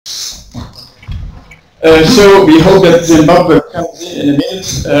So we hope that Zimbabwe comes in a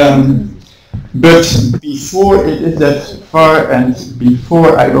minute. But before it is that far and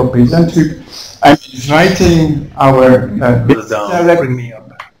before I will present you, I'm inviting our business director,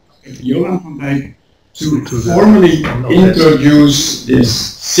 Johan van Dijk, to formally introduce this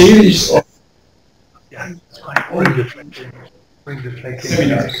series of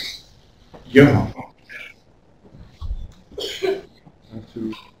seminars. Johan.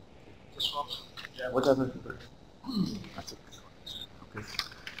 Whatever.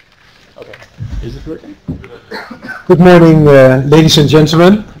 Okay. Is it working? Good morning, ladies and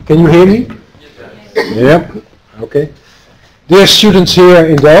gentlemen. Can you hear me? Yes. Yep. Okay. Dear students here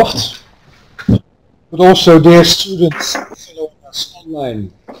in Delft, but also dear students following us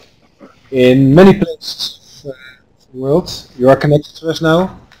online in many places of the world. You are connected to us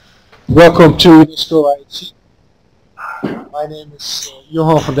now. Welcome to UNESCO-IHE. My name is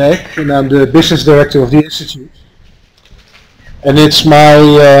Johan van Dijk, and I'm the business director of the institute. And it's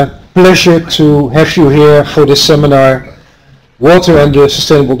my pleasure to have you here for this seminar, Water and the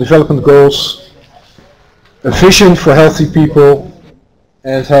Sustainable Development Goals, a vision for healthy people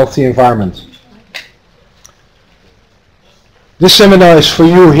and healthy environment. This seminar is for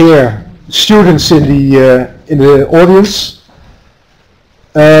you here, students in the audience,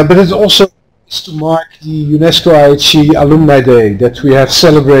 but it also is to mark the UNESCO-IHE Alumni Day that we have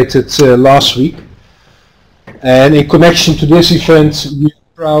celebrated last week. And in connection to this event, we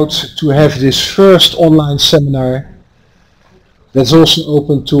are proud to have this first online seminar that's also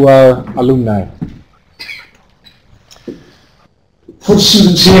open to our alumni. For the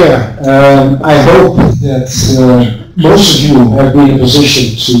students here, I hope that most of you have been in a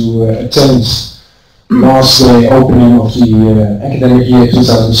position to attend last day opening of the academic year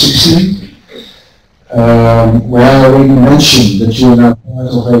 2016. Where I already mentioned that you are now part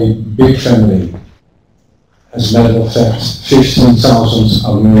of a big family. As a matter of fact, 15,000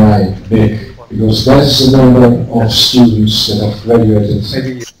 alumni big, because that is the number of students that have graduated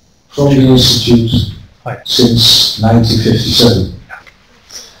from the institute since 1957.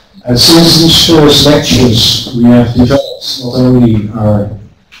 And since these first lectures, we have developed not only our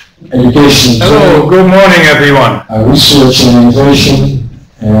education, good morning everyone. Our research and innovation,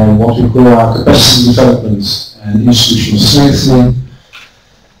 and what we call our capacity development and institutional strengthening.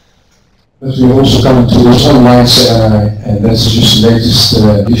 But we've also come to this online seminar, and that's just the latest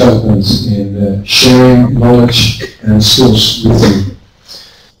development in sharing knowledge and skills with you.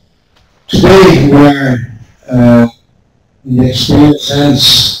 Today we are in the experienced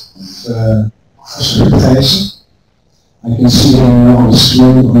hands of Hubert Gijzen. I can see him on the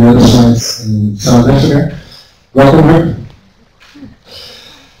screen on the other side in South Africa. Welcome, Huub.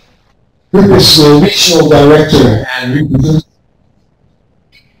 Huub is the regional director and representative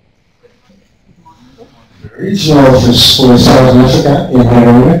regional office for South Africa in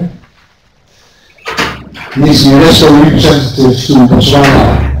Harare. He is the UNESCO representative to Botswana,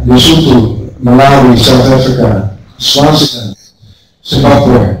 Lesotho, Malawi, South Africa, Swaziland,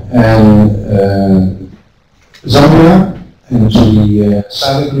 Zimbabwe, and Zambia, and to the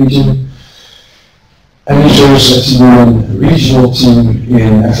SADC region. And he serves as the UN regional team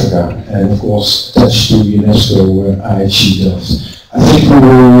in Africa, and of course attached to UNESCO-IHE Delft. I think we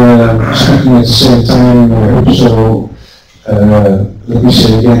were speaking at the same time, so let me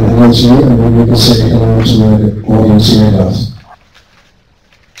say again hello to you, and then we can say hello to the audience here in Delft.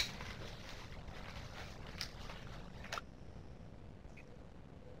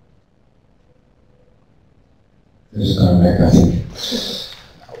 There's a time back, I think.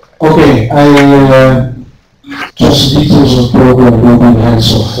 Okay, just the details of the program will be in the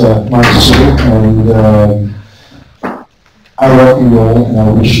hands of Maarten Siebel, and I welcome you all, and I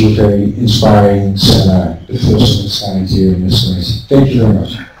wish you a very inspiring seminar, the first of its kind here in this community. Thank you very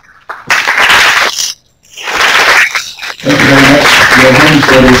much. Thank you very much, Johan,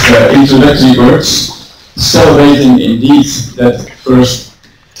 for these introductory words, celebrating indeed that first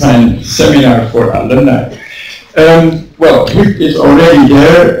time seminar for alumni. Well, Huub is already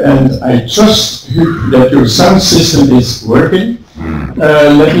there, and I trust, Huub, that your sound system is working.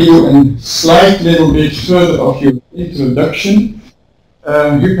 Let me do a slight little bit further of your introduction.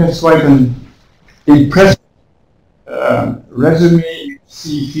 Huub has quite an impressive resume,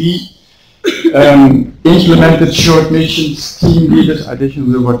 CV, implemented short missions, team leaders,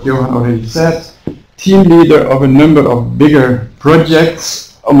 additional to what Johan already said, team leader of a number of bigger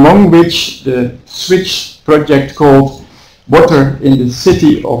projects, among which the Switch project called Water in the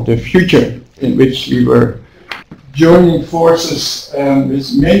City of the Future, in which we were joining forces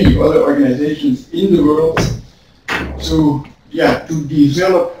with many other organizations in the world to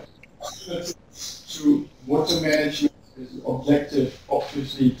develop to water management with the objective,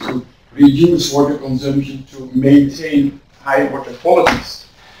 obviously, to reduce water consumption to maintain high water qualities.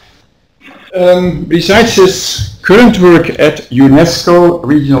 Besides his current work at UNESCO,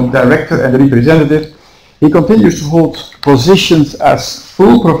 regional director and representative, he continues to hold positions as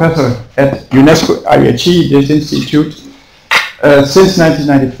full professor at UNESCO-IHE, this institute, since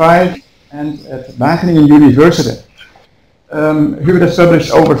 1995, and at Wageningen University. Hubert has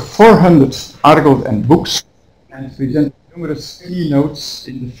published over 400 articles and books and presented numerous keynotes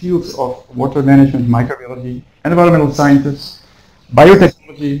in the fields of water management, microbiology, environmental sciences,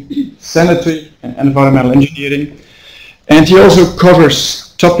 biotechnology, sanitary and environmental engineering. And he also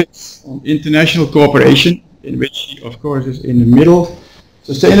covers topics on international cooperation, in which he, of course, is in the middle: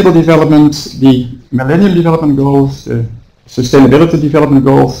 sustainable development, the Millennium Development Goals, the Sustainability Development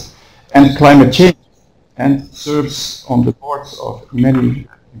Goals, and climate change, and serves on the boards of many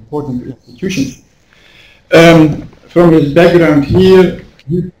important institutions. From his background here,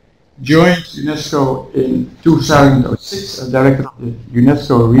 he joined UNESCO in 2006 as director of the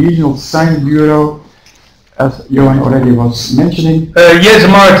UNESCO Regional Science Bureau, as Johan already was mentioning. Yes,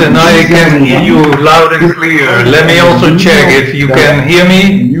 Maarten, I can hear you loud and clear. Let me also check if you can hear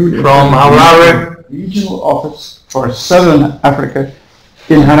me from Harare. Regional Office for Southern Africa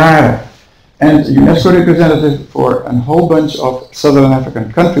in Harare, and UNESCO representative for a whole bunch of Southern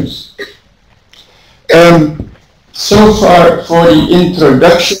African countries. So far for the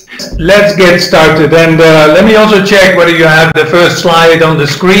introduction. Let's get started, and let me also check whether you have the first slide on the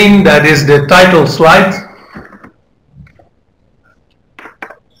screen. That is the title slide.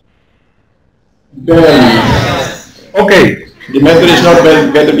 Okay. The matter is not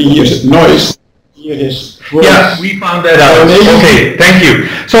whether we hear noise. Hear his voice. Yeah, we found that out. Okay, thank you.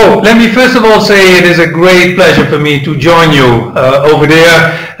 So let me first of all say it is a great pleasure for me to join you over there.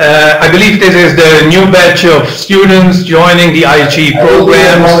 I believe this is the new batch of students joining the IHE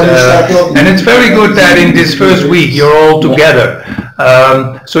programs, and it's very good that in this first week you're all together,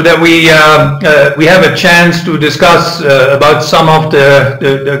 so that we have a chance to discuss about some of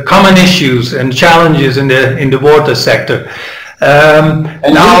the common issues and challenges in the water sector.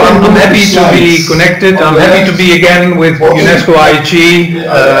 Now I'm happy to be connected. I'm happy to be again with UNESCO-IHE.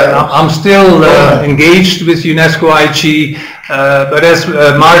 I'm still engaged with UNESCO-IHE, but as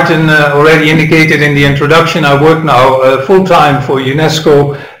Maarten already indicated in the introduction, I work now full-time for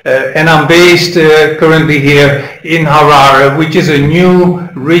UNESCO, and I'm based currently here in Harare, which is a new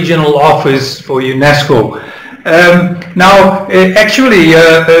regional office for UNESCO. Now, actually,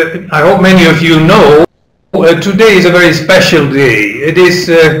 I hope many of you know, today is a very special day. It is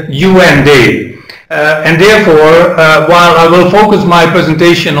UN Day, and therefore, while I will focus my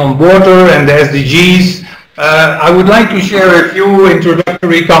presentation on water and the SDGs, I would like to share a few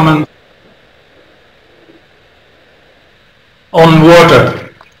introductory comments on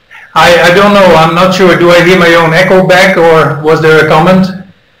water. I don't know, I'm not sure, do I hear my own echo back, or was there a comment?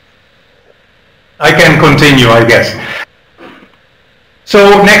 I can continue, I guess.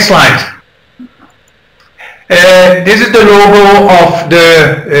 So, next slide. This is the logo of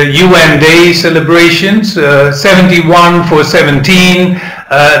the UN Day celebrations, 71 for 17.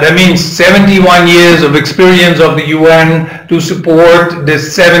 That means 71 years of experience of the UN to support the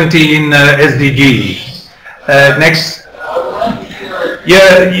 17 SDGs. Next.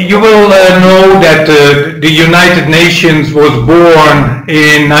 Yeah, you will know that the United Nations was born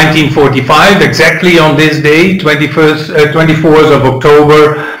in 1945, exactly on this day, 24th of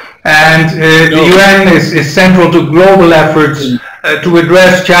October. And the UN is central to global efforts to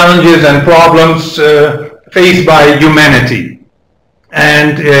address challenges and problems faced by humanity.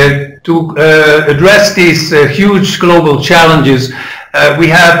 And to address these huge global challenges, we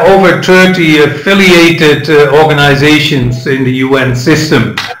have over 30 affiliated organizations in the UN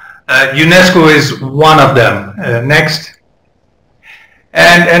system. UNESCO is one of them. Next.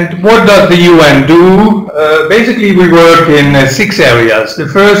 And what does the UN do? Basically, we work in 6 areas. The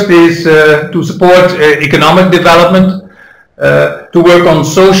first is to support economic development, to work on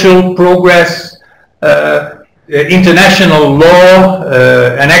social progress, international law,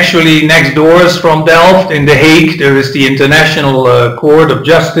 and actually next doors from Delft in The Hague, there is the International Court of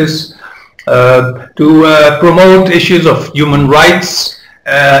Justice, to promote issues of human rights,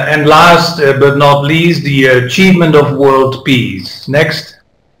 and last but not least, the achievement of world peace. Next.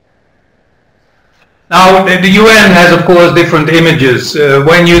 Now, the UN has, of course, different images.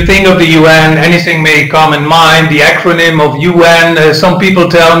 When you think of the UN, anything may come in mind. The acronym of UN, some people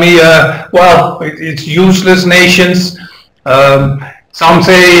tell me, well, it's useless nations. Some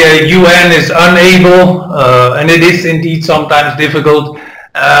say UN is unable, and it is indeed sometimes difficult.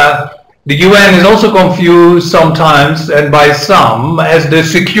 The UN is also confused sometimes, and by some, as the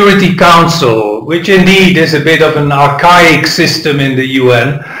Security Council, which indeed is a bit of an archaic system in the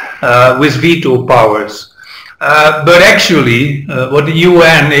UN with veto powers. But actually, what the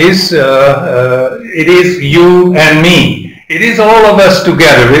UN is, it is you and me. It is all of us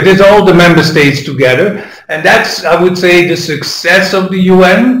together. It is all the member states together. And that's, I would say, the success of the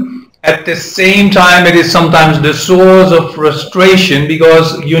UN. At the same time, it is sometimes the source of frustration,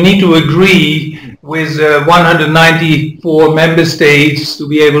 because you need to agree with 194 member states to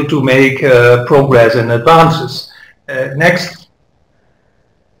be able to make progress and advances. Next.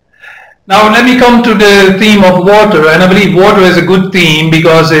 Now let me come to the theme of water, and I believe water is a good theme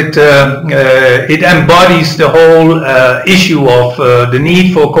because it embodies the whole issue of the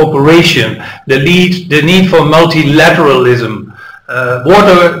need for cooperation, the need for multilateralism.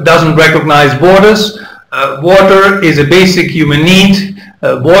 Water doesn't recognize borders. Water is a basic human need.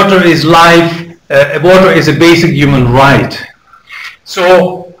 Water is life. Water is a basic human right.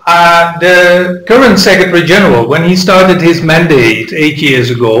 So the current Secretary General, when he started his mandate 8 years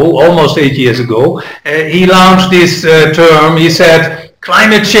ago, almost 8 years ago, he launched this term. He said,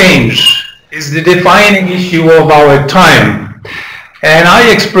 climate change is the defining issue of our time. And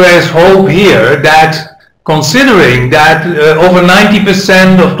I express hope here that, considering that over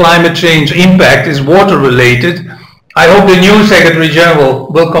 90% of climate change impact is water related, I hope the new Secretary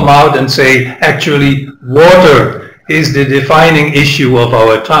General will come out and say, actually, water is the defining issue of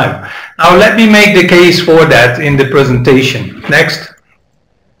our time. Now let me make the case for that in the presentation. Next.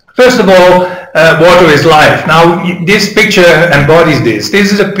 First of all, water is life. Now this picture embodies this.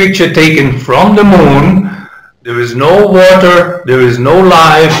 This is a picture taken from the moon. There is no water, there is no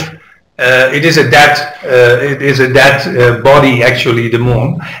life. It is a dead body, actually, the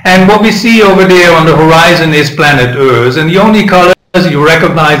moon. And what we see over there on the horizon is planet Earth, and the only colors you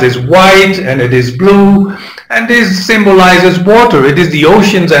recognize is white and it is blue, and this symbolizes water. It is the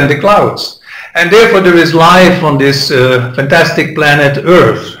oceans and the clouds, and therefore there is life on this fantastic planet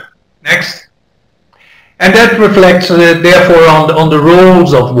Earth. Next. And that reflects therefore on the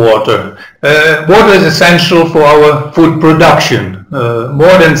roles of water. Water is essential for our food production.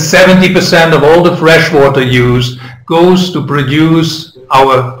 More than 70% of all the fresh water used goes to produce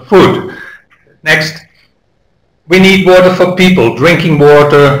our food. Next. We need water for people, drinking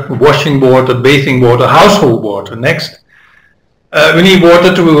water, washing water, bathing water, household water. Next. We need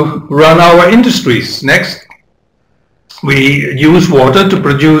water to run our industries. Next. We use water to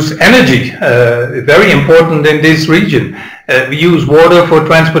produce energy, very important in this region. We use water for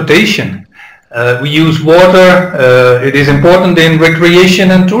transportation. We use water, it is important in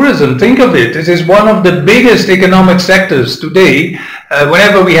recreation and tourism. Think of it, this is one of the biggest economic sectors today.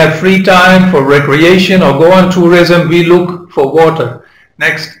 Whenever we have free time for recreation or go on tourism, we look for water.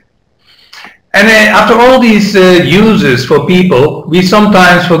 Next. And after all these uses for people, we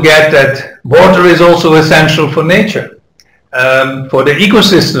sometimes forget that water is also essential for nature. For the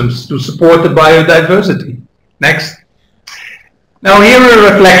ecosystems to support the biodiversity. Next. Now here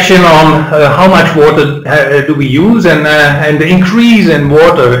a reflection on how much water do we use and the increase in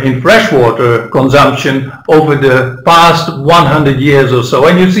water, in freshwater consumption over the past 100 years or so.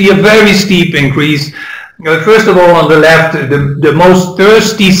 And you see a very steep increase. First of all, on the left, the most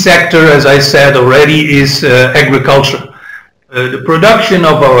thirsty sector, as I said already, is agriculture. The production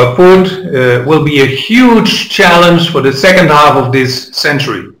of our food will be a huge challenge for the second half of this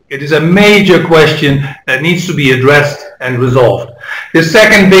century. It is a major question that needs to be addressed and resolved. The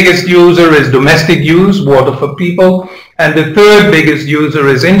second biggest user is domestic use, water for people, and the third biggest user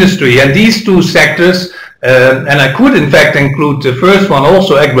is industry. And these two sectors, and I could in fact include the first one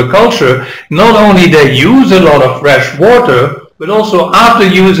also, agriculture, not only they use a lot of fresh water, but also after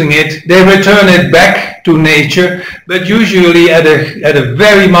using it, they return it back to nature, but usually at a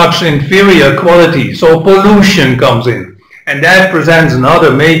very much inferior quality. So pollution comes in, and that presents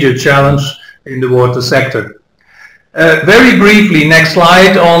another major challenge in the water sector. Very briefly, next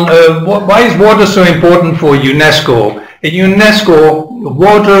slide, on why is water so important for UNESCO? In UNESCO,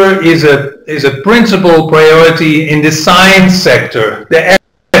 water is a principal priority in the science sector, the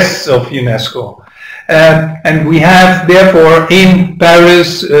S of UNESCO. And we have, therefore, in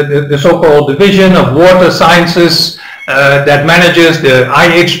Paris, the so-called Division of Water Sciences that manages the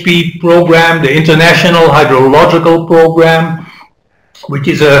IHP program, the International Hydrological Program, which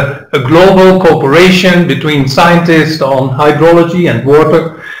is a global cooperation between scientists on hydrology and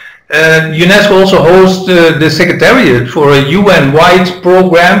water. UNESCO also hosts the Secretariat for a UN-wide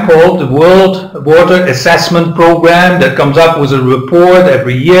program called the World Water Assessment Program that comes up with a report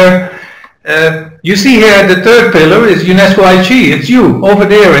every year. You see here the third pillar is UNESCO-IHE. It's you over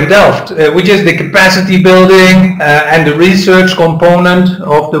there in Delft, which is the capacity building and the research component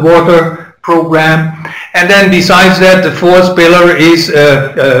of the water program. And then besides that, the fourth pillar is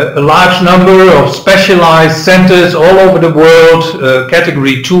a large number of specialized centers all over the world,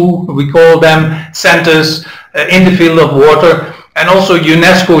 category 2, we call them, centers in the field of water, and also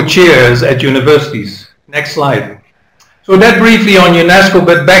UNESCO chairs at universities. Next slide. So that briefly on UNESCO,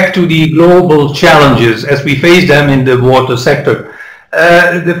 but back to the global challenges as we face them in the water sector.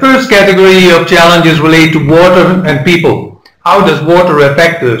 The first category of challenges relate to water and people. How does water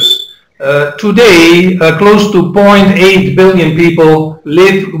affect us? Today, close to 0.8 billion people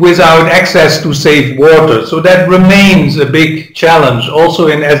live without access to safe water. So that remains a big challenge, also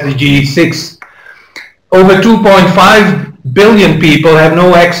in SDG 6. Over 2.5 billion people have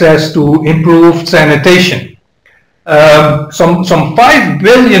no access to improved sanitation. Some 5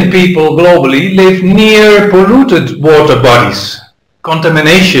 billion people globally live near polluted water bodies.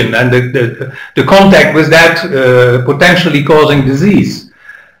 Contamination and the contact with that potentially causing disease.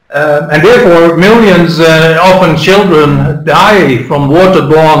 And therefore millions, often children, die from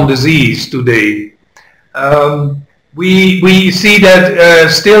waterborne disease today. We see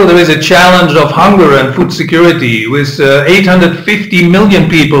that still there is a challenge of hunger and food security, with 850 million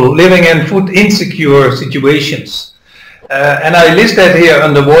people living in food insecure situations. And I list that here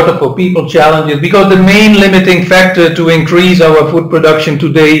under water for people challenges because the main limiting factor to increase our food production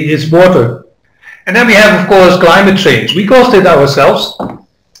today is water. And then we have, of course, climate change. We caused it ourselves,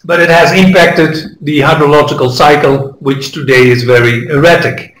 but it has impacted the hydrological cycle, which today is very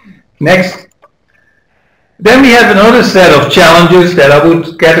erratic. Next. Then we have another set of challenges that I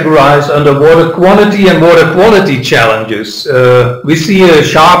would categorize under water quantity and water quality challenges. We see a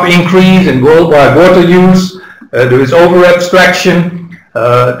sharp increase in worldwide water use. There is over-abstraction,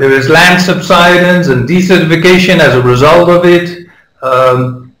 there is land subsidence and desertification as a result of it.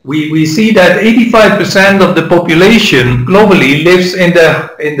 We see that 85% of the population globally lives in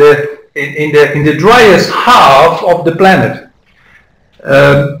the driest half of the planet.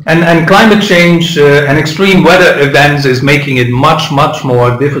 And climate change and extreme weather events is making it much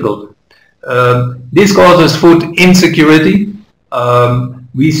more difficult. This causes food insecurity.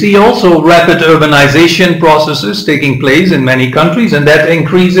 We see also rapid urbanization processes taking place in many countries, and that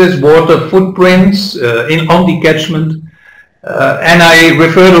increases water footprints on the catchment. And I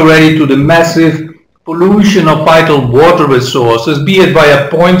referred already to the massive pollution of vital water resources, be it via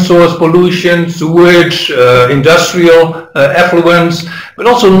point source pollution, sewage, industrial effluents, but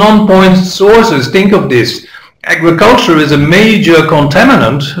also non-point sources. Think of this. Agriculture is a major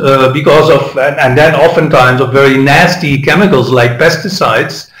contaminant because of, and then oftentimes of very nasty chemicals like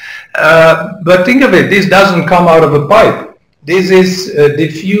pesticides. But think of it, this doesn't come out of a pipe. This is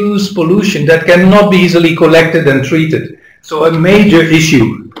diffuse pollution that cannot be easily collected and treated. So a major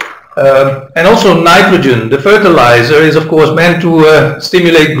issue. And also nitrogen, the fertilizer, is of course meant to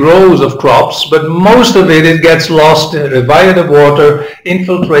stimulate growth of crops, but most of it gets lost via the water,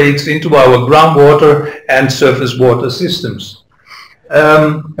 infiltrates into our groundwater and surface water systems.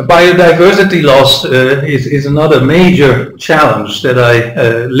 Biodiversity loss is another major challenge that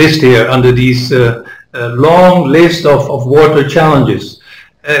I list here under these long list of water challenges.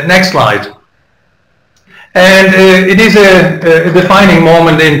 Next slide. And it is a defining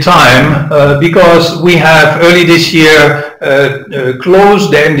moment in time because we have early this year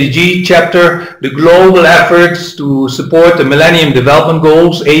closed the MDG chapter, the global efforts to support the Millennium Development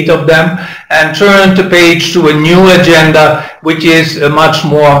Goals, 8 of them, and turned the page to a new agenda, which is a much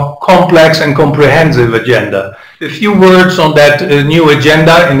more complex and comprehensive agenda. A few words on that new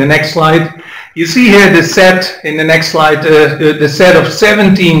agenda in the next slide. You see here the set, in the next slide, the set of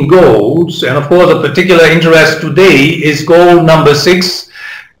 17 goals, and of course of particular interest today is goal number 6.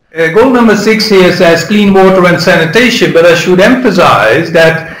 Goal number 6 here says clean water and sanitation, but I should emphasize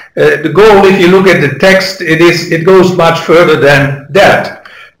that the goal, if you look at the text, it goes much further than that.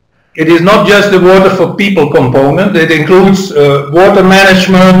 It is not just the water for people component, it includes water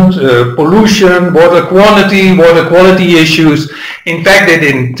management, pollution, water quantity, water quality issues. In fact, it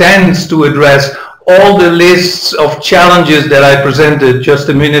intends to address all the lists of challenges that I presented just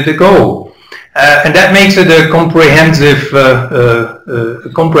a minute ago. And that makes it a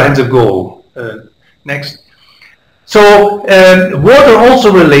comprehensive goal. Next. So water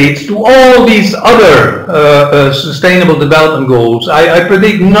also relates to all these other sustainable development goals. I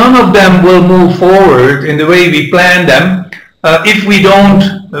predict none of them will move forward in the way we plan them if we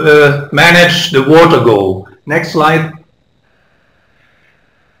don't manage the water goal. Next slide.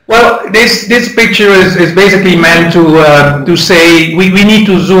 Well, this picture is basically meant to say we need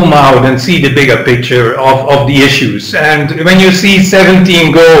to zoom out and see the bigger picture of the issues. And when you see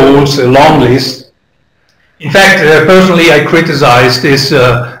 17 goals, a long list, in fact, personally, I criticize this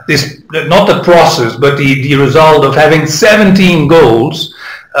not the process, but the result of having 17 goals,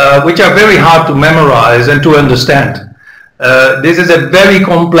 which are very hard to memorize and to understand. This is a very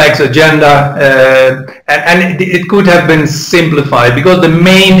complex agenda, and it could have been simplified because the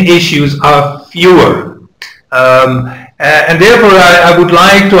main issues are fewer. And therefore, I would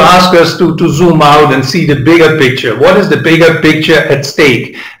like to ask us to zoom out and see the bigger picture. What is the bigger picture at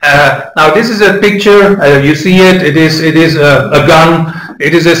stake? Now, this is a picture. You see it. It is a gun.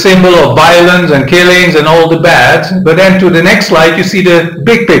 It is a symbol of violence and killings and all the bad. But then to the next slide, you see the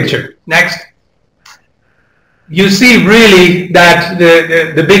big picture. Next. You see really that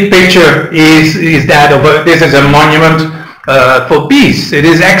the big picture is that of this is a monument for peace. It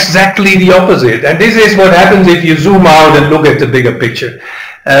is exactly the opposite. And this is what happens if you zoom out and look at the bigger picture.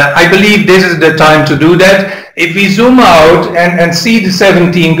 I believe this is the time to do that. If we zoom out and see the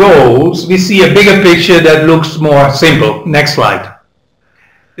 17 goals, we see a bigger picture that looks more simple. Next slide.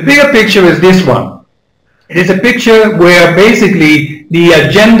 The bigger picture is this one. It is a picture where basically the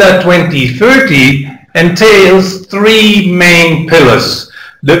Agenda 2030 entails three main pillars.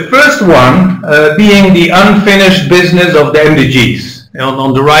 The first one being the unfinished business of the SDGs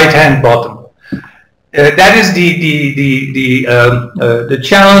on the right-hand bottom. That is the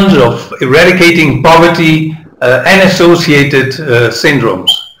challenge of eradicating poverty and associated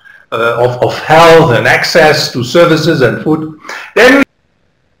syndromes of health and access to services and food. Then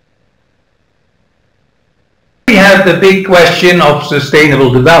we have the big question of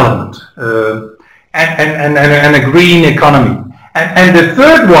sustainable development and a green economy. And the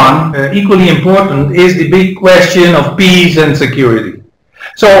third one, equally important, is the big question of peace and security.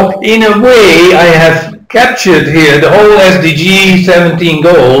 So in a way, I have captured here the whole SDG 17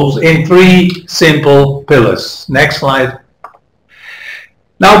 goals in three simple pillars. Next slide.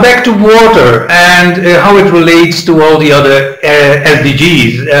 Now back to water and how it relates to all the other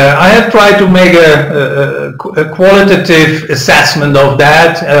SDGs. I have tried to make a qualitative assessment of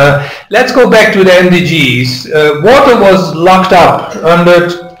that. Let's go back to the SDGs. Water was locked up under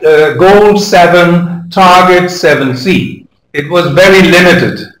Goal 7, Target 7C. It was very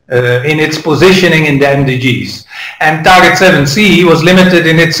limited in its positioning in the SDGs. And Target 7C was limited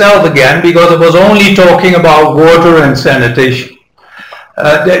in itself again because it was only talking about water and sanitation.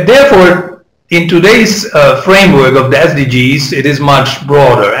 Therefore, in today's framework of the SDGs, it is much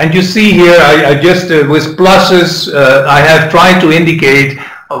broader. And you see here, I just, with pluses, I have tried to indicate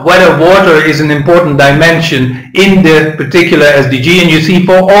whether water is an important dimension in the particular SDG. And you see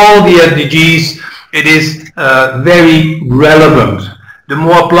for all the SDGs, it is very relevant. The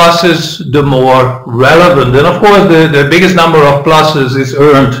more pluses, the more relevant. And of course, the biggest number of pluses is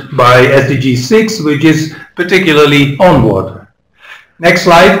earned by SDG 6, which is particularly on water. Next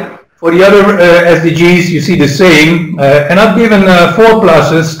slide. For the other SDGs, you see the same. And I've given 4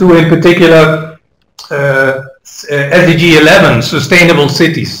 pluses to, in particular, SDG 11, sustainable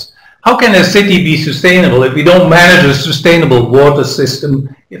cities. How can a city be sustainable if we don't manage a sustainable water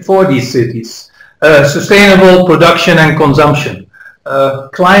system for these cities? Sustainable production and consumption,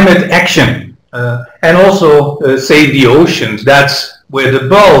 climate action, and also save the oceans. That's where the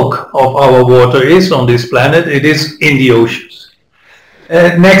bulk of our water is on this planet. It is in the oceans.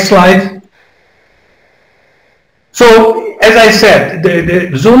 Next slide. So, as I said,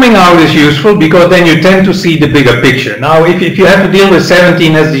 the zooming out is useful because then you tend to see the bigger picture. Now, if you have to deal with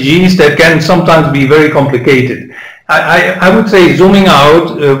 17 SDGs, that can sometimes be very complicated. I would say zooming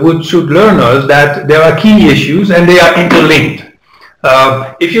out should learn us that there are key issues and they are interlinked.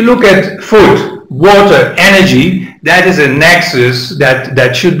 If you look at food, water, energy, that is a nexus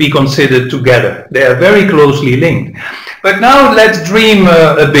that should be considered together. They are very closely linked. But now let's dream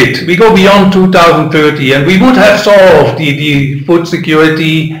a bit. We go beyond 2030 and we would have solved the food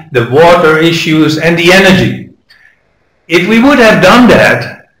security, the water issues and the energy. If we would have done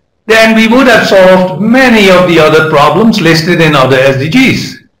that, then we would have solved many of the other problems listed in other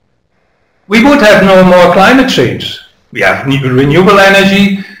SDGs. We would have no more climate change. We have renewable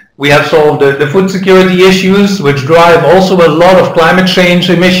energy. We have solved the food security issues, which drive also a lot of climate change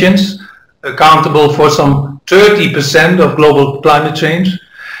emissions, accountable for some 30% of global climate change.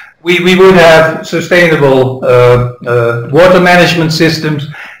 We would have sustainable water management systems,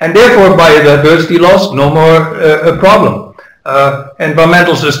 and therefore biodiversity loss, no more a problem.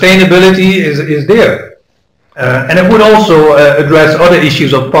 Environmental sustainability is there. And it would also address other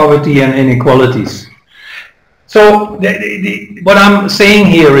issues of poverty and inequalities. So what I'm saying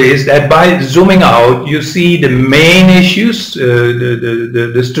here is that by zooming out, you see the main issues,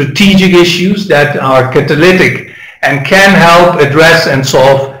 the strategic issues that are catalytic and can help address and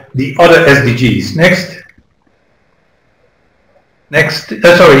solve the other SDGs. Next. Next,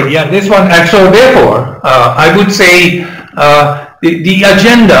 sorry, yeah, this one. And so therefore, I would say the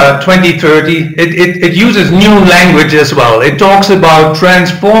Agenda 2030, it uses new language as well. It talks about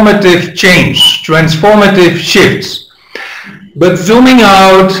transformative change, transformative shifts. But zooming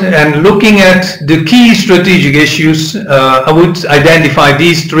out and looking at the key strategic issues, I would identify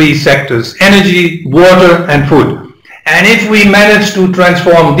these three sectors: energy, water, and food. And if we manage to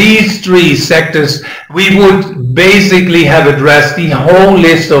transform these three sectors, we would basically have addressed the whole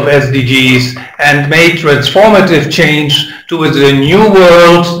list of SDGs and made transformative change towards a new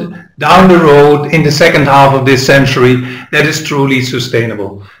world down the road in the second half of this century that is truly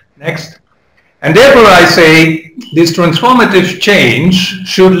sustainable. Next. And therefore I say this transformative change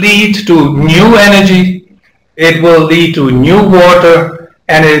should lead to new energy, it will lead to new water,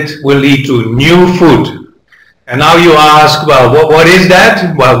 and it will lead to new food. And now you ask, well, what is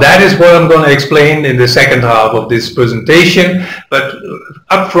that? Well, that is what I'm going to explain in the second half of this presentation. But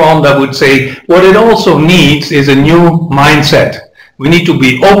up front, I would say what it also needs is a new mindset. We need to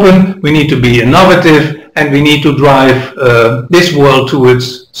be open, we need to be innovative, and we need to drive this world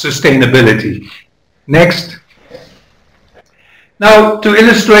towards sustainability. Next. Now, to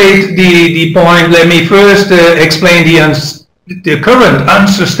illustrate the point, let me first explain the current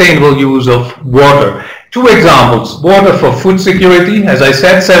unsustainable use of water. Two examples: water for food security. As I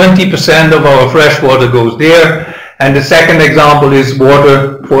said, 70% of our fresh water goes there. And the second example is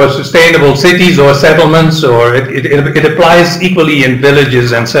water for sustainable cities or settlements, or it applies equally in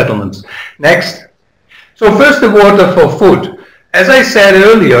villages and settlements. Next. So first, the water for food. As I said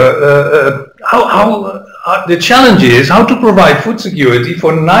earlier, the challenge is how to provide food security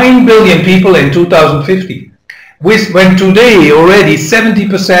for 9 billion people in 2050. When today already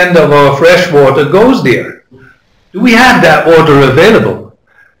 70% of our fresh water goes there. Do we have that water available?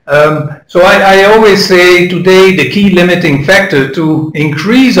 So I always say today the key limiting factor to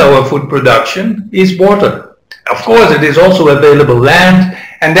increase our food production is water. Of course, it is also available land,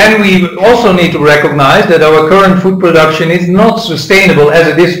 and then we also need to recognize that our current food production is not sustainable as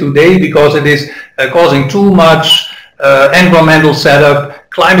it is today because it is causing too much environmental setup,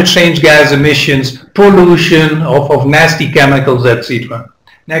 climate change gas emissions, pollution of nasty chemicals, etc.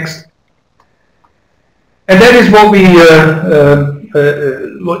 Next. And that is what we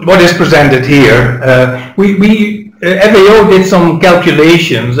what is presented here. FAO did some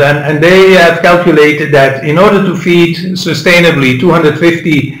calculations, and they have calculated that in order to feed sustainably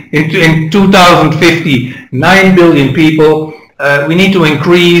in 2050 9 billion people, we need to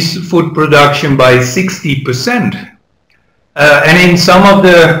increase food production by 60%. And in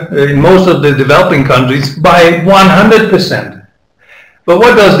most of the developing countries by 100%. But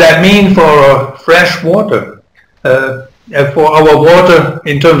what does that mean for our fresh water? For our water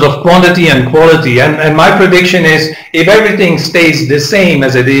in terms of quantity and quality? And my prediction is if everything stays the same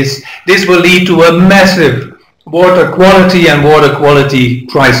as it is, this will lead to a massive water quantity and water quality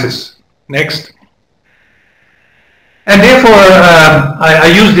crisis. Next. And therefore, I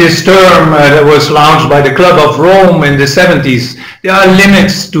use this term that was launched by the Club of Rome in the 70s. There are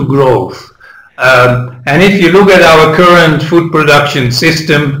limits to growth. And if you look at our current food production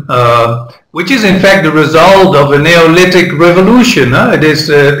system, which is in fact the result of a Neolithic revolution, it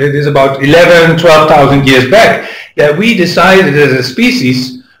is about 11,000, 12,000 years back, that we decided as a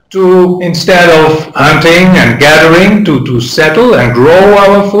species to, instead of hunting and gathering, to settle and grow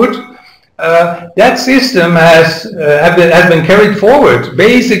our food. That system has been carried forward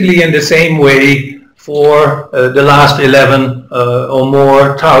basically in the same way for the last 11 or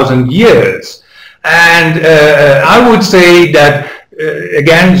more thousand years. And I would say that,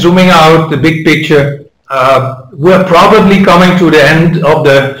 again, zooming out the big picture, we're probably coming to the end of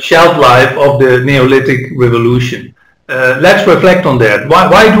the shelf life of the Neolithic revolution. Let's reflect on that.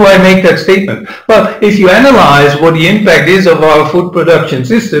 Why do I make that statement? Well, if you analyze what the impact is of our food production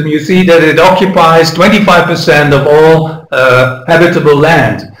system, you see that it occupies 25% of all habitable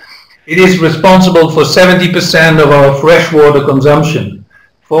land. It is responsible for 70% of our freshwater consumption,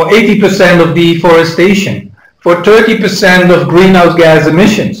 for 80% of deforestation, for 30% of greenhouse gas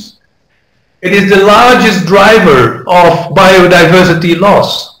emissions. It is the largest driver of biodiversity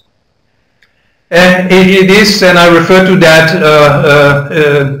loss. And it is, and I refer to that,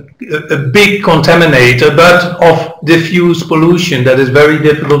 a big contaminator, but of diffuse pollution that is very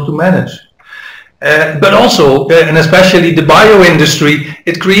difficult to manage. But also, and especially the bio industry,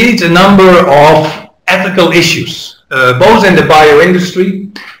 it creates a number of ethical issues, both in the bioindustry,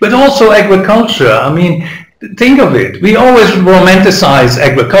 but also agriculture. I mean, think of it. We always romanticize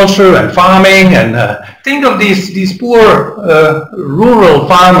agriculture and farming, and think of these poor rural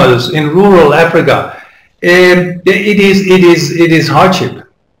farmers in rural Africa. It is hardship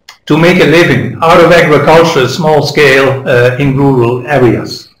to make a living out of agriculture, small scale, in rural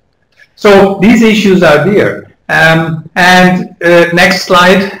areas. So these issues are there. Next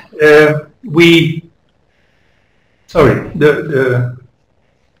slide.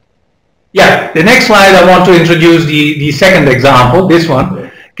 The next slide, I want to introduce the second example, this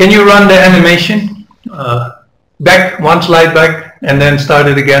one. Can you run the animation? Back, one slide back, and then start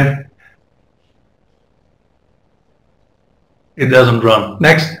it again. It doesn't run.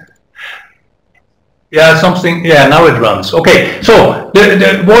 Next. Yeah, something, yeah, now it runs. Okay, so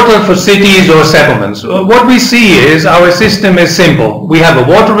the water for cities or settlements. What we see is our system is simple. We have a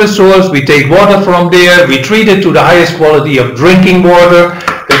water resource, we take water from there, we treat it to the highest quality of drinking water,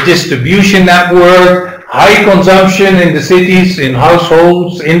 the distribution network, high consumption in the cities, in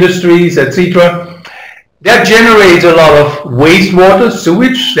households, industries, etc. That generates a lot of wastewater,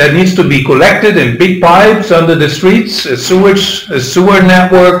 sewage, that needs to be collected in big pipes under the streets, a sewer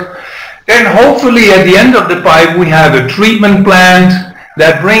network. Then hopefully at the end of the pipe we have a treatment plant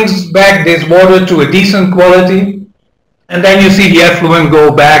that brings back this water to a decent quality. And then you see the effluent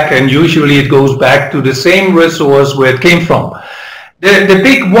go back, and usually it goes back to the same resource where it came from. The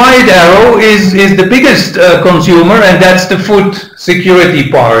big wide arrow is the biggest consumer, and that's the food security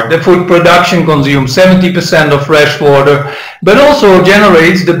part. The food production consumes 70% of fresh water, but also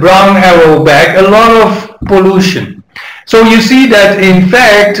generates, the brown arrow back, a lot of pollution. So you see that in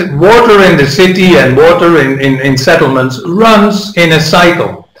fact water in the city and water in settlements runs in a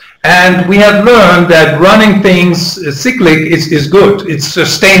cycle. And we have learned that running things cyclic is good, it's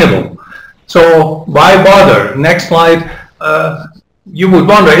sustainable. So why bother? Next slide. You would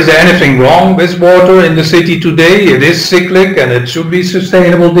wonder, is there anything wrong with water in the city today? It is cyclic and it should be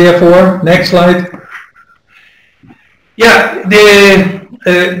sustainable therefore. Next slide. Yeah,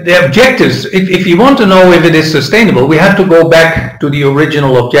 the objectives, if you want to know if it is sustainable, we have to go back to the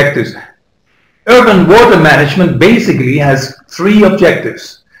original objectives. Urban water management basically has 3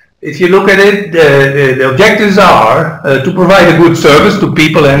 objectives. If you look at it, the objectives are to provide a good service to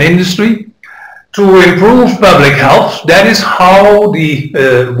people and industry, to improve public health. That is how the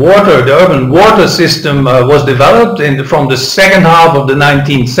urban water system was developed from the second half of the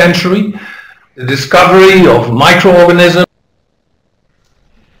 19th century. The discovery of microorganisms.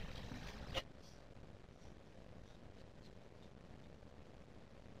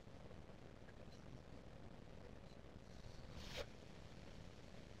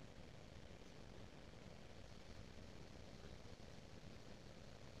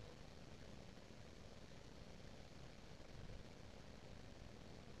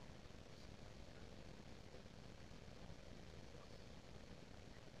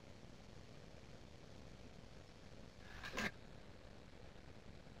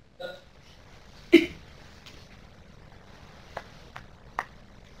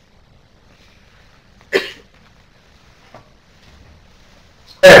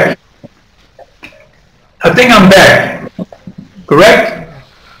 I think I'm back, correct?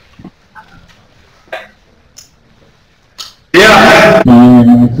 Yeah,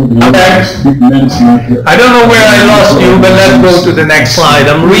 I'm back. I don't know where I lost you, but let's go to the next slide.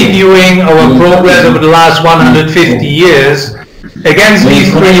 I'm reviewing our progress over the last 150 years against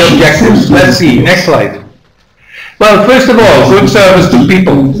these 3 objectives. Let's see, next slide. Well, first of all, good service to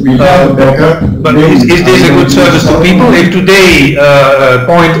people. But is this a good service to people? If today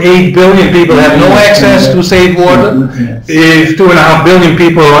 0.8 billion people have no access to safe water, if 2.5 billion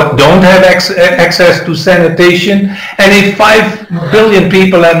people don't have access to sanitation, and if 5 billion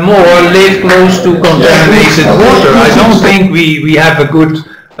people and more live close to contaminated water, I don't think we have a good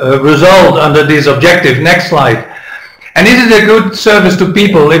result under this objective. Next slide. And is it a good service to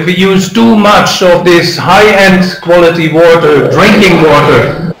people if we use too much of this high-end quality water, drinking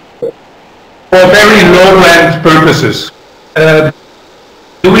water, for very low-end purposes?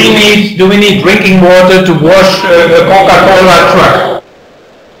 Do we need drinking water to wash a Coca-Cola truck?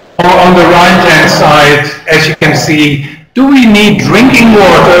 Or on the right-hand side, as you can see, do we need drinking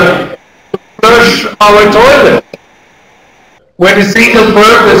water to flush our toilet? Where the single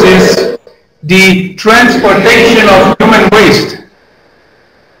purpose is the transportation of human waste.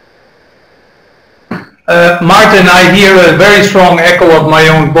 Maarten, I hear a very strong echo of my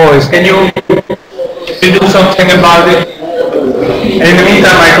own voice. Can you do something about it? In the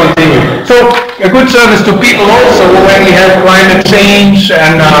meantime, I continue. So, a good service to people also when we have climate change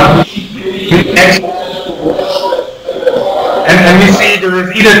and next. And we see there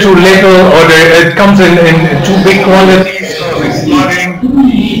is either too little or it comes in too big quantities, causing flooding.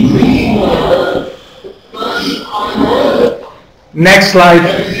 Next slide.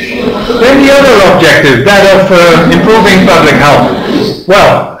 Then the other objective, that of improving public health.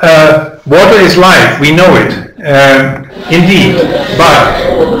 Well, water is life, we know it, indeed, but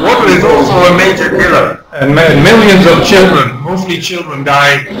water is also a major killer. And millions of children, mostly children,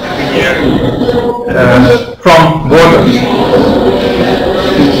 die every year from water.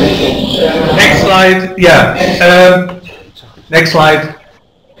 Next slide, yeah. Next slide.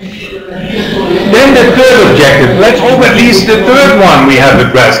 Then the third objective, let's hope at least the third one we have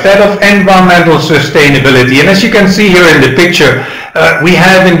addressed, that of environmental sustainability. And as you can see here in the picture, we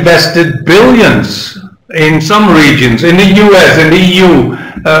have invested billions in some regions, in the US, in the EU,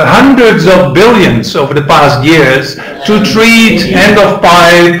 hundreds of billions over the past years to treat end of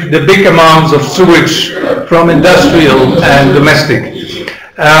pipe the big amounts of sewage from industrial and domestic.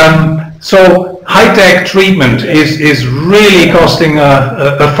 So high-tech treatment is really costing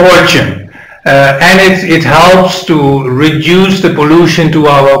a fortune, and it helps to reduce the pollution to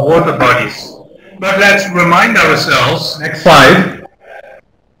our water bodies. But let's remind ourselves, next slide,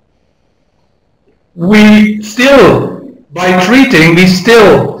 we still, by treating, we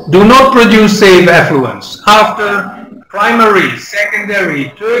still do not produce safe effluents. After primary, secondary,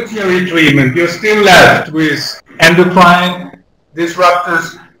 tertiary treatment, you're still left with endocrine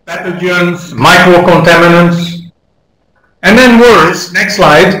disruptors, pathogens, microcontaminants. And then worse, next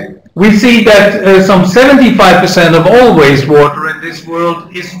slide, we see that some 75% of all wastewater in this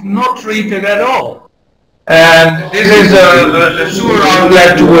world is not treated at all. And this is a sewer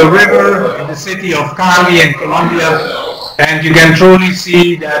outlet to a river in the city of Cali in Colombia. And you can truly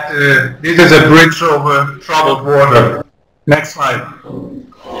see that this is a bridge over troubled water. Next slide.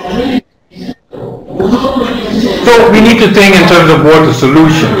 So we need to think in terms of water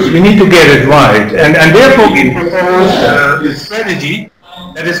solutions. We need to get it right. And therefore we propose a strategy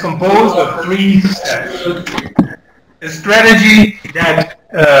that is composed of 3 steps. A strategy that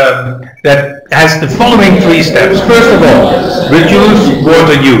has the following 3 steps. First of all, reduce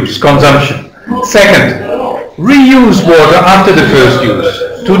water use, consumption. Second, reuse water after the first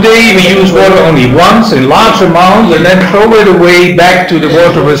use. Today we use water only once in large amounts and then throw it away back to the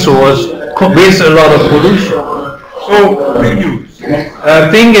water resource with a lot of pollution. So reuse.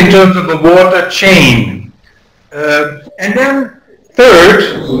 Think in terms of the water chain. And then third,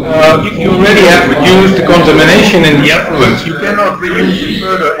 if you already have reduced the contamination in the effluents, you cannot reuse it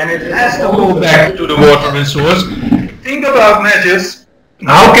further and it has to go back to the water resource. Think about measures.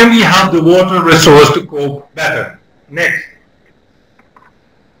 How can we help the water resource to cope better? Next.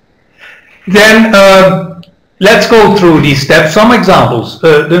 Then let's go through these steps, some examples.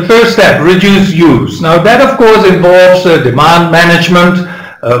 The first step, reduce use. Now that of course involves demand management,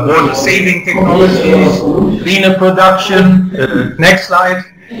 water saving technologies, cleaner production. Next slide.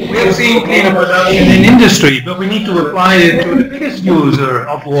 We have seen cleaner production in industry, but we need to apply it to the biggest user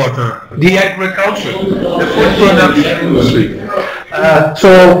of water, the agriculture, the food production industry.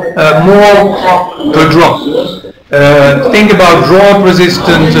 More crop per drop. Think about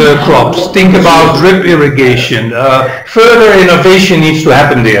drought-resistant crops. Think about drip irrigation. Further innovation needs to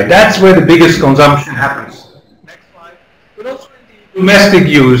happen there. That's where the biggest consumption happens. Next slide. But also in the domestic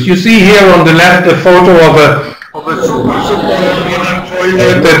use. You see here on the left a photo of a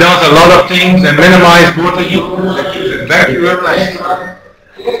toilet that does a lot of things and minimize water use. That keeps it vacuum.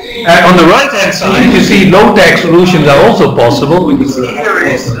 On the right hand side, you see low-tech solutions are also possible. What you see here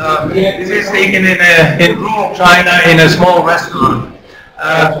is this is taken in rural China in a small restaurant.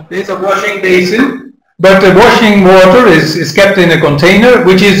 There's a washing basin, but the washing water is kept in a container,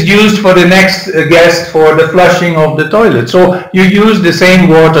 which is used for the next guest for the flushing of the toilet. So you use the same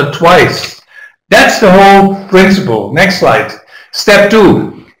water twice. That's the whole principle. Next slide. Step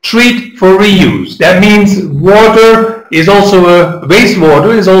 2. Treat for reuse. That means water is also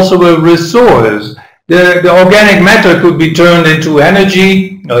wastewater is also a resource. The organic matter could be turned into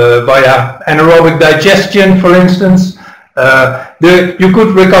energy via anaerobic digestion, for instance. You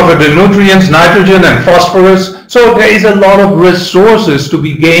could recover the nutrients, nitrogen and phosphorus. So there is a lot of resources to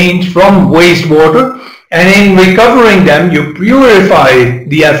be gained from wastewater. And in recovering them, you purify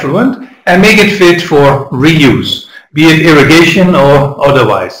the effluent and make it fit for reuse, be it irrigation or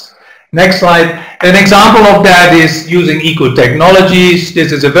otherwise. Next slide. An example of that is using eco-technologies.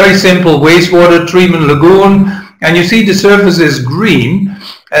 This is a very simple wastewater treatment lagoon, and you see the surface is green,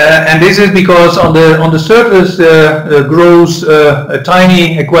 and this is because on the surface grows a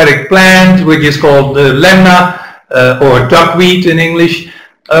tiny aquatic plant which is called lemna or duckweed in English.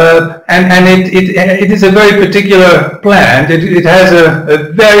 and it is a very particular plant. It has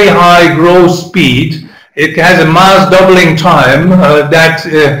a very high growth speed. It has a mass doubling time that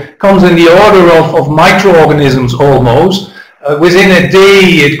comes in the order of microorganisms almost. Within a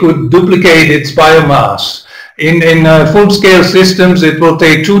day it could duplicate its biomass. In full-scale systems it will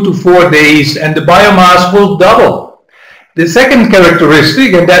take 2 to 4 days and the biomass will double. The second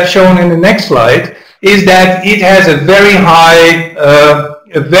characteristic, and that's shown in the next slide, is that it has a very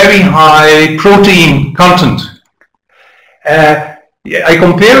high protein content. I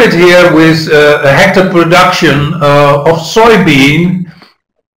compare it here with a hectare production of soybean,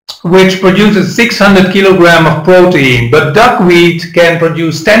 which produces 600 kilogram of protein, but duckweed can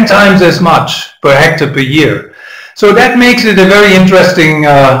produce 10 times as much per hectare per year. So that makes it a very interesting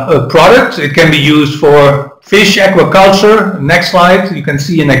product. It can be used for fish aquaculture. Next slide, you can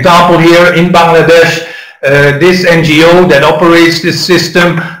see an example here in Bangladesh. This NGO that operates this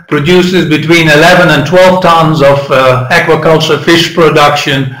system produces between 11 and 12 tons of aquaculture fish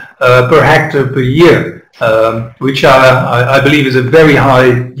production per hectare per year, which I believe is a very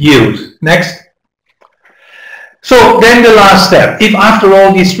high yield. Next. So then the last step, if after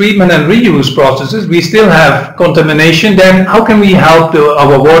all these treatment and reuse processes we still have contamination, then how can we help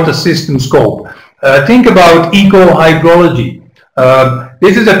our water systems cope? Think about eco-hydrology.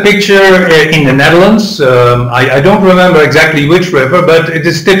 This is a picture in the Netherlands. I don't remember exactly which river, but it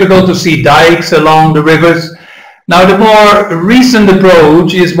is typical to see dikes along the rivers. Now the more recent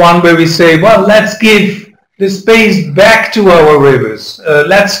approach is one where we say, well, let's give the space back to our rivers.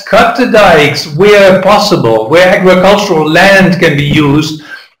 Let's cut the dikes where possible, where agricultural land can be used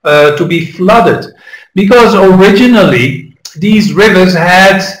to be flooded. Because originally these rivers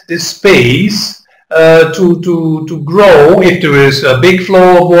had the space to grow if there is a big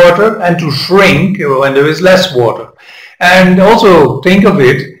flow of water and to shrink when there is less water. And also think of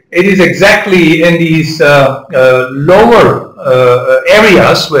it, it is exactly in these lower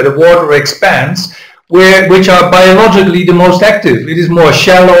areas where the water expands which are biologically the most active. It is more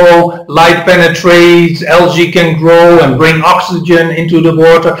shallow, light penetrates, algae can grow and bring oxygen into the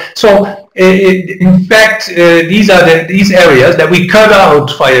water. So in fact these areas that we cut out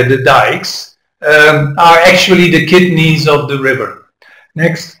via the dikes are actually the kidneys of the river.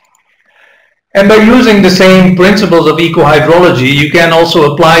 Next. And by using the same principles of eco-hydrology, you can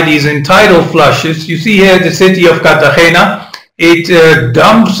also apply these in tidal flushes. You see here the city of Cartagena. It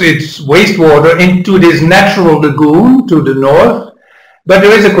dumps its wastewater into this natural lagoon to the north, but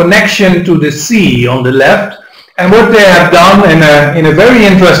there is a connection to the sea on the left. And what they have done in a very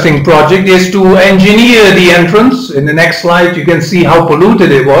interesting project is to engineer the entrance. In the next slide you can see how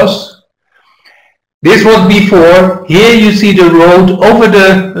polluted it was. This was before. Here you see the road over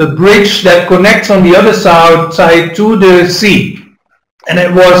the bridge that connects on the other side to the sea. And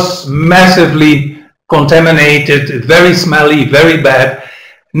it was massively contaminated, very smelly, very bad.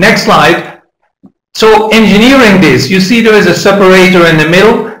 Next slide. So engineering this, you see there is a separator in the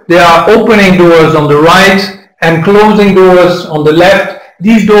middle. There are opening doors on the right and closing doors on the left.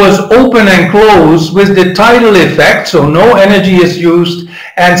 These doors open and close with the tidal effect, so no energy is used,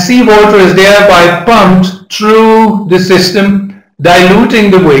 and seawater is thereby pumped through the system, diluting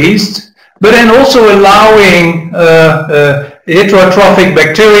the waste, but then also allowing heterotrophic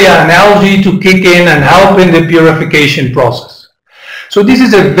bacteria and algae to kick in and help in the purification process. So this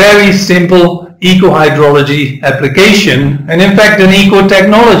is a very simple eco-hydrology application, and in fact an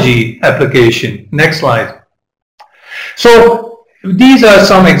eco-technology application. Next slide. So these are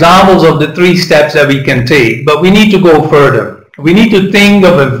some examples of the 3 steps that we can take, but we need to go further. We need to think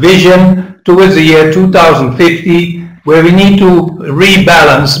of a vision towards the year 2050 where we need to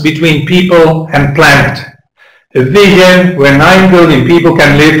rebalance between people and planet. A vision where 9 billion people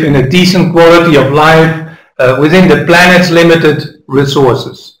can live in a decent quality of life within the planet's limited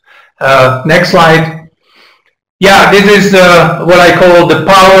resources. Next slide. Yeah, this is what I call the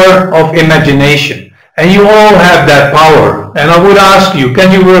power of imagination. And you all have that power. And I would ask you,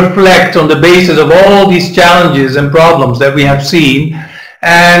 can you reflect on the basis of all these challenges and problems that we have seen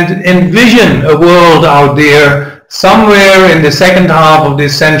and envision a world out there somewhere in the second half of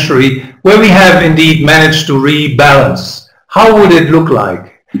this century where we have indeed managed to rebalance? How would it look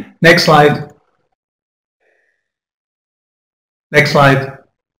like? Next slide. Next slide.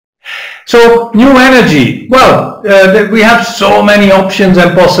 So, new energy. Well, we have so many options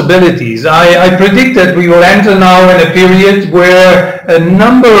and possibilities. I predict that we will enter now in a period where a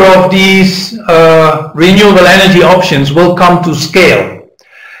number of these renewable energy options will come to scale.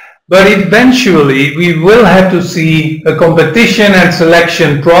 but eventually we will have to see a competition and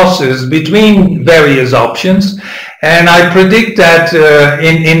selection process between various options. And I predict that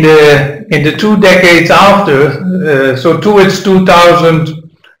in the 2 decades after, so towards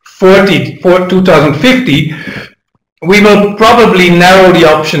 2050, we will probably narrow the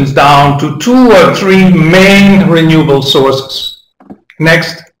options down to 2 or 3 main renewable sources.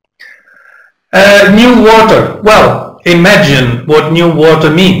 Next. New water. Well, imagine what new water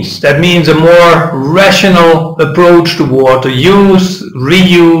means. That means a more rational approach to water use,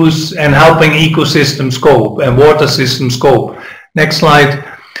 reuse, and helping ecosystem scope and water system scope. Next slide.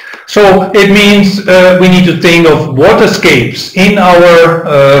 So it means we need to think of waterscapes in our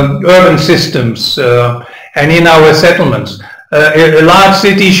urban systems and in our settlements. A large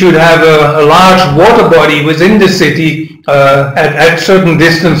city should have a large water body within the city at certain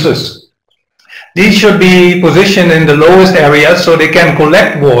distances. These should be positioned in the lowest areas so they can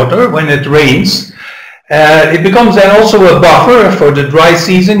collect water when it rains. It becomes then also a buffer for the dry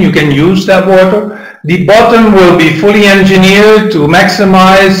season. You can use that water. The bottom will be fully engineered to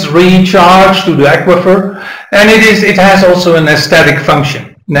maximize recharge to the aquifer, and it has also an aesthetic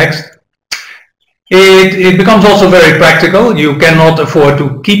function. Next. It becomes also very practical. You cannot afford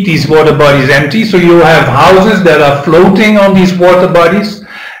to keep these water bodies empty, so you have houses that are floating on these water bodies.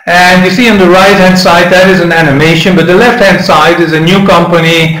 And you see on the right hand side, that is an animation, but the left hand side is a new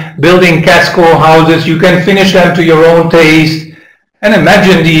company building casco houses. You can finish them to your own taste. And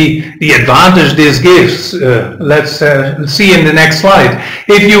imagine the advantage this gives. Let's see in the next slide.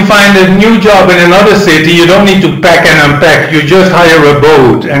 If you find a new job in another city, you don't need to pack and unpack. You just hire a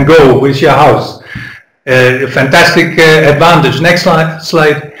boat and go with your house. A fantastic advantage. Next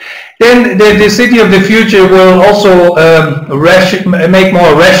slide. Then the city of the future will also make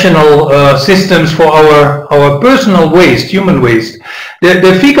more rational systems for our personal waste, human waste.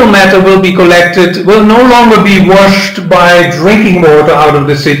 The fecal matter will be collected, will no longer be washed by drinking water out of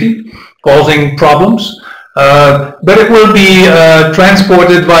the city, causing problems, but it will be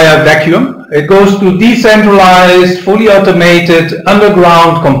transported via vacuum. It goes to decentralized, fully automated,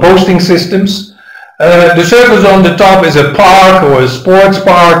 underground composting systems. The surface on the top is a park or a sports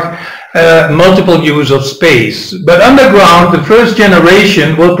park, multiple use of space. But underground, the first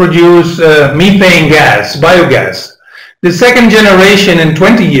generation will produce methane gas, biogas. The second generation in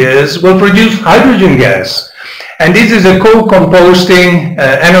 20 years will produce hydrogen gas. And this is a co-composting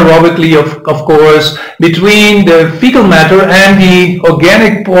anaerobically, of course, between the fecal matter and the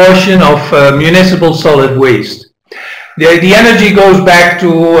organic portion of municipal solid waste. The energy goes back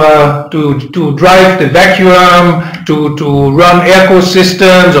to drive the vacuum, to run air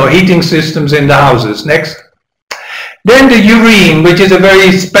systems or heating systems in the houses. Next. Then the urine, which is a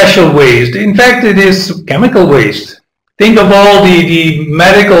very special waste. In fact, it is chemical waste. Think of all the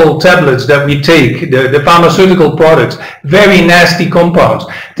medical tablets that we take, the pharmaceutical products, very nasty compounds.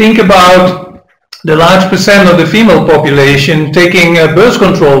 Think about the large percent of the female population taking birth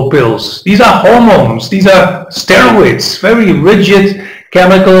control pills. These are hormones, these are steroids, very rigid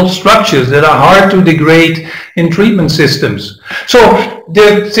chemical structures that are hard to degrade in treatment systems. So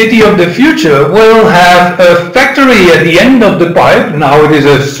the city of the future will have a factory at the end of the pipe. Now it is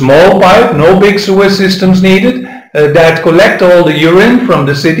a small pipe, no big sewer systems needed, that collect all the urine from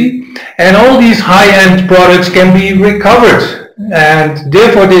the city, and all these high-end products can be recovered. And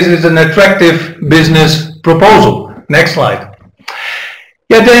therefore this is an attractive business proposal. Next slide.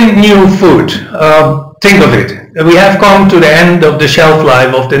 Yeah, then new food. Think of it. We have come to the end of the shelf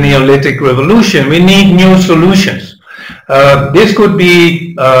life of the Neolithic revolution. We need new solutions. This could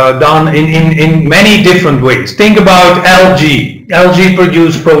be done in many different ways. Think about algae. Algae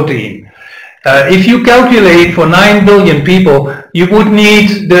produce protein. If you calculate for 9 billion people, you would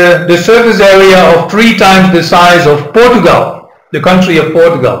need the surface area of 3 times the size of Portugal, the country of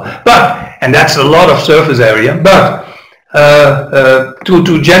Portugal. But, and that's a lot of surface area, but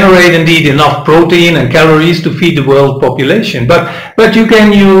to generate indeed enough protein and calories to feed the world population. But you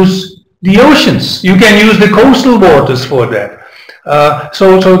can use the oceans, you can use the coastal waters for that.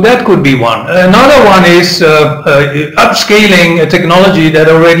 So that could be one. Another one is upscaling a technology that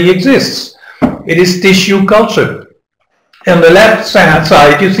already exists. It is tissue culture. On the left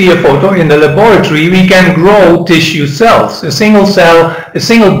side, you see a photo. In the laboratory, we can grow tissue cells. A single cell, a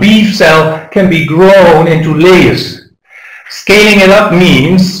single beef cell can be grown into layers. Scaling it up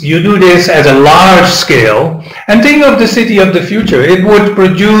means you do this at a large scale. And think of the city of the future. It would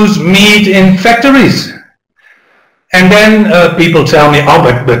produce meat in factories. And then people tell me, oh,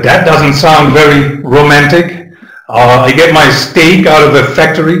 but that doesn't sound very romantic. I get my steak out of a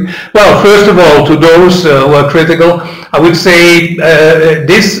factory. Well, first of all, to those who are critical, I would say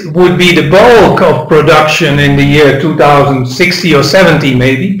this would be the bulk of production in the year 2060 or 70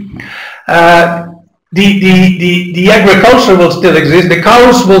 maybe. The agriculture will still exist, the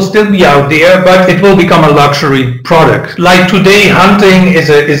cows will still be out there, but it will become a luxury product. Like today, hunting is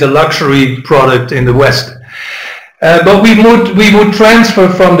a luxury product in the West. But we would transfer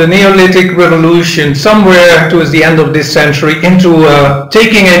from the Neolithic revolution somewhere towards the end of this century into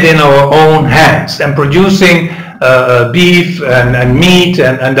taking it in our own hands and producing beef and meat,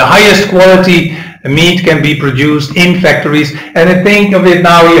 and the highest quality meat can be produced in factories. And think of it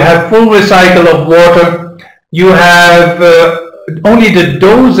now, you have full recycle of water, you have only the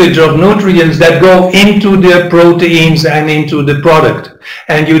dosage of nutrients that go into the proteins and into the product,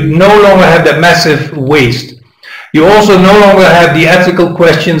 and you no longer have that massive waste. You also no longer have the ethical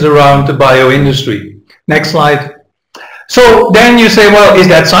questions around the bioindustry. Next slide. So then you say, well, is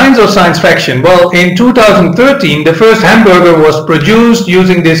that science or science fiction? Well, in 2013, the first hamburger was produced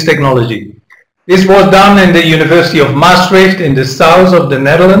using this technology. This was done in the University of Maastricht in the south of the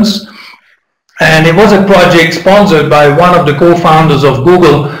Netherlands. And it was a project sponsored by one of the co-founders of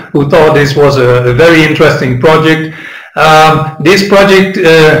Google, who thought this was a very interesting project. This project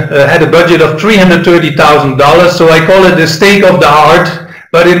had a budget of $330,000, so I call it the stake of the heart,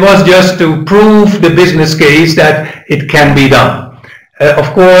 but it was just to prove the business case that it can be done.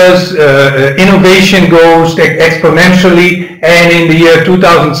 Of course, innovation goes exponentially, and in the year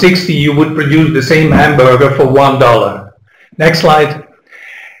 2060 you would produce the same hamburger for $1. Next slide.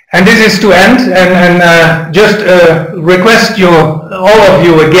 And this is to end, and just request all of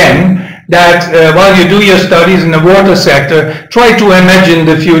you again, that while you do your studies in the water sector, try to imagine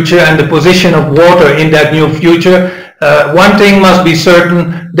the future and the position of water in that new future. One thing must be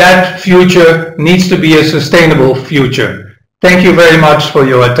certain, that future needs to be a sustainable future. Thank you very much for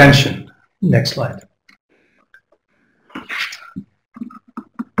your attention. Next slide.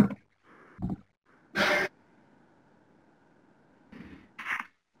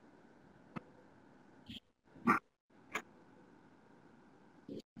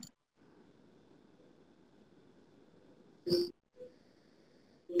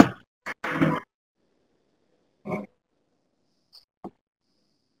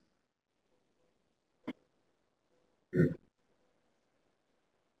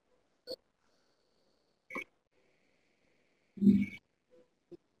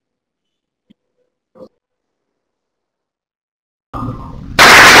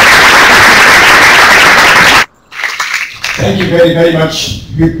 Thank you very, very much,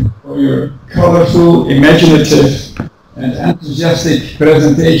 Huub, for your colorful, imaginative, and enthusiastic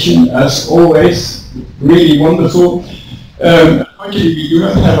presentation, as always. Really wonderful. Unfortunately, we do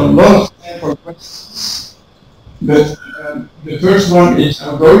not have a lot of time for questions, but the first one is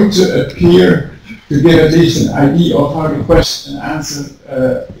I'm going to appear to give at least an idea of how the question and answer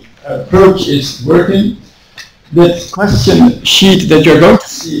approach is working. The question sheet that you're going to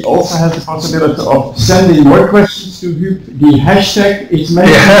see also has the possibility of sending more questions to Huub. The hashtag is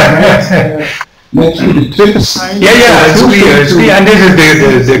mentioned next to the Twitter sign. Yeah, it's clear. And this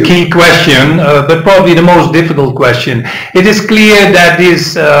is the key question, but probably the most difficult question. It is clear that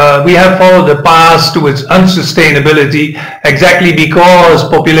this we have followed the path towards unsustainability exactly because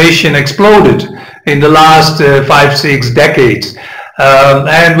population exploded in the last 5-6 decades.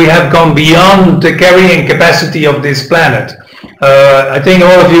 And we have gone beyond the carrying capacity of this planet. I think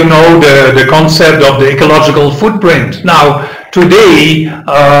all of you know the concept of the ecological footprint. Now, today,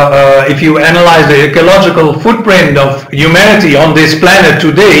 if you analyze the ecological footprint of humanity on this planet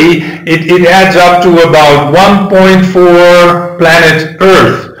today, it adds up to about 1.4 planet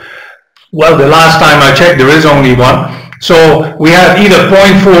Earth. Well, the last time I checked, there is only one. So we have either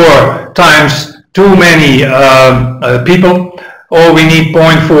 0.4 times too many people, or we need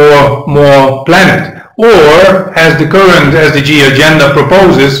 0.4 more planet. Or, as the current SDG agenda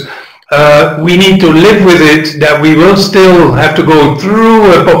proposes, we need to live with it that we will still have to go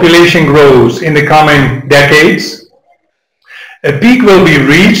through a population growth in the coming decades. A peak will be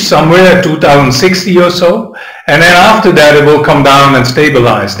reached somewhere at 2060 or so, and then after that it will come down and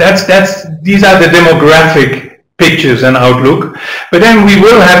stabilize. These are the demographic pictures and outlook. But then we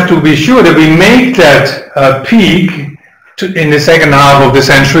will have to be sure that we make that peak in the second half of the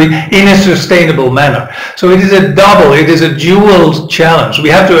century in a sustainable manner. So it is a dual challenge. We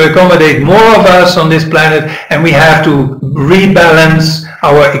have to accommodate more of us on this planet, and we have to rebalance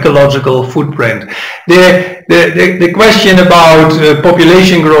our ecological footprint. The question about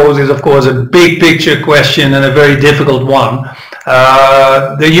population growth is of course a big picture question and a very difficult one.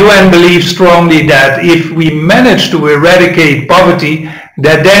 The UN believes strongly that if we manage to eradicate poverty,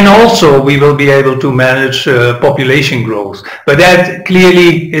 that then also we will be able to manage population growth. But that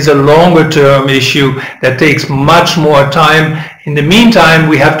clearly is a longer term issue that takes much more time. In the meantime,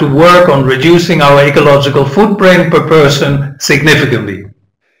 we have to work on reducing our ecological footprint per person significantly.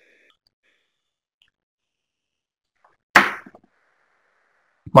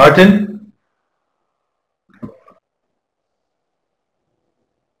 Maarten?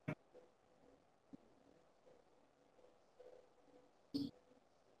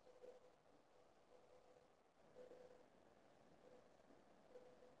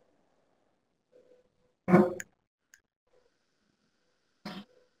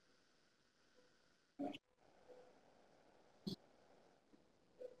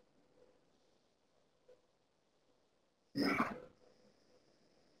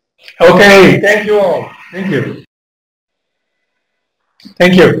 Okay, thank you all. Thank you.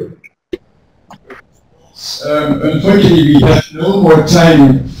 Thank you. Unfortunately, we have no more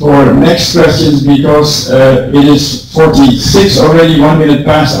time for next questions because it is 46 already, 1 minute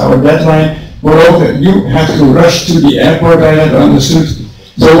past our deadline. Moreover, you have to rush to the airport, I had understood.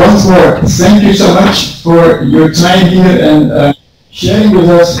 So once more, thank you so much for your time here and sharing with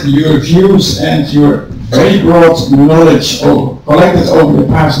us your views and your very broad knowledge collected over the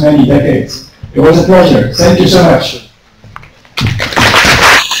past many decades. It was a pleasure. Thank you so much.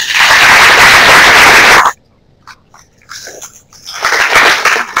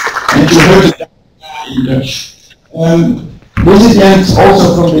 And you heard it in Dutch. This is the end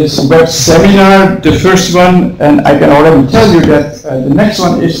also from this web seminar, the first one, and I can already tell you that the next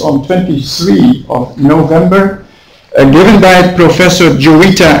one is on 23 of November. Given by Professor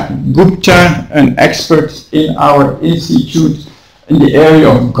Joeita Gupta, an expert in our institute in the area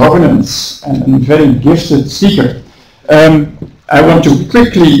of governance and a very gifted speaker. I want to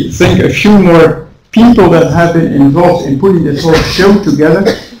quickly thank a few more people that have been involved in putting this whole show together.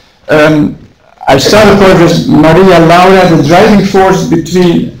 I started with Maria Laura, the driving force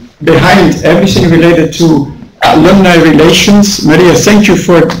behind everything related to alumni relations. Maria, thank you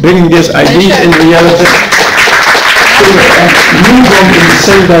for bringing these ideas in reality. And move on in the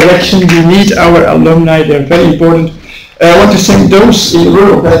same direction. We need our alumni, they're very important. I want to thank those in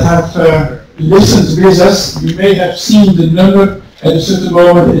Europe that have listened with us. You may have seen the number at a certain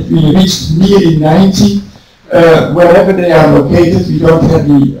moment. We reached nearly 90. Wherever they are located, we don't have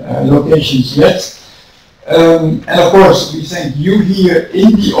the locations yet. And of course, we thank you here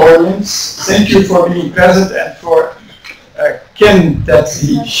in the audience. Thank you for being present and for Ken that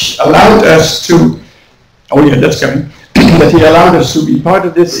he allowed us to, oh yeah, that's coming, that he allowed us to be part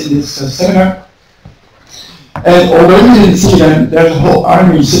of this in this seminar. And although we didn't see them, there's a whole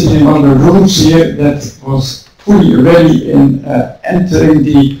army sitting in one of the rooms here that was fully ready in answering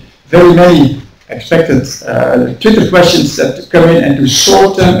the very many expected Twitter questions that come in and to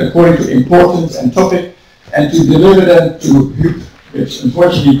sort them according to importance and topic and to deliver them to Huub, which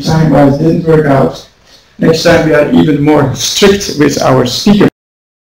unfortunately time-wise didn't work out. Next time we are even more strict with our speakers.